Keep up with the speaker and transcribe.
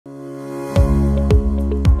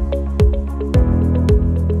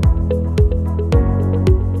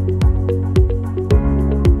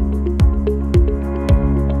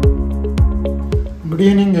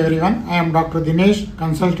everyone. I am Dr. Dinesh,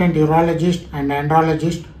 consultant urologist and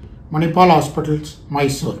andrologist, Manipal Hospital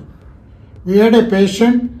Mysuru. We had a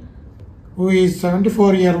patient who is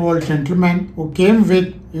 74-year-old gentleman who came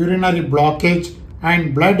with urinary blockage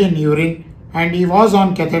and blood in urine, and he was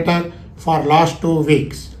on catheter for last 2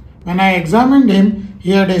 weeks. When I examined him,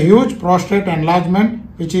 he had a huge prostate enlargement,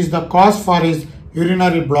 which is the cause for his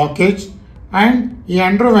urinary blockage, and he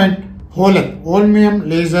underwent HoLEP, Holmium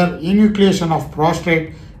Laser Enucleation of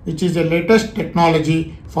Prostate, which is the latest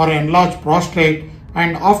technology for enlarged prostate.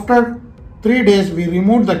 And after 3 days, we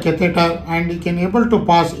removed the catheter and he can able to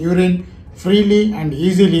pass urine freely and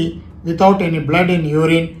easily without any blood in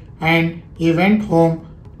urine, and he went home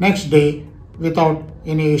next day without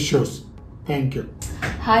any issues. Thank you.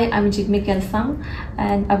 Hi, I'm Jigme Kelsang,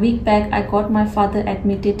 and a week back I got my father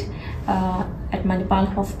admitted at Manipal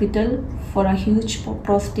Hospital for a huge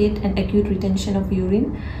prostate and acute retention of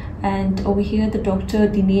urine. And over here the doctor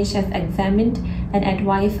Dinesh has examined and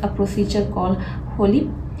advised a procedure called HoLEP,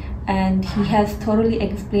 and he has thoroughly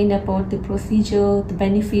explained about the procedure, the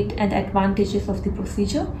benefit and advantages of the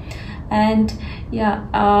procedure. And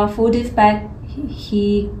 4 days back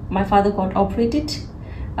my father got operated,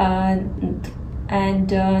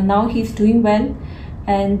 and now he's doing well,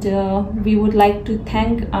 and we would like to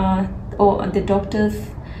thank the doctors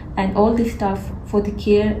and all the staff for the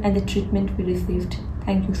care and the treatment we received.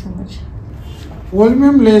 Thank you so much.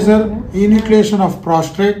 Holmium Laser Enucleation of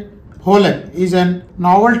Prostate, HoLEP, is a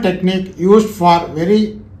novel technique used for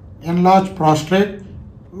very enlarged prostate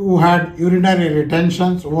who had urinary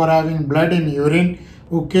retentions, who are having blood in urine,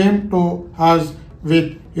 who came to us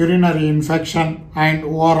with urinary infection and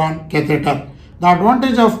who are on catheter. The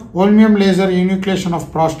advantage of Holmium Laser Enucleation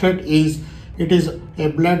of Prostate is it is a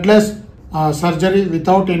bloodless surgery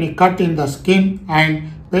without any cut in the skin, and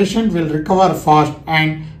patient will recover fast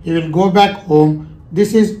and he will go back home.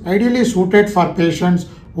 This is ideally suited for patients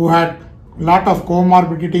who had lot of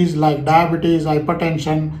comorbidities like diabetes,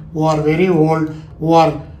 hypertension, who are very old, who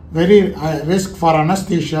are very risk for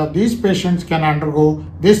anesthesia. These patients can undergo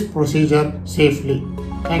this procedure safely.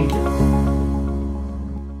 Thank you.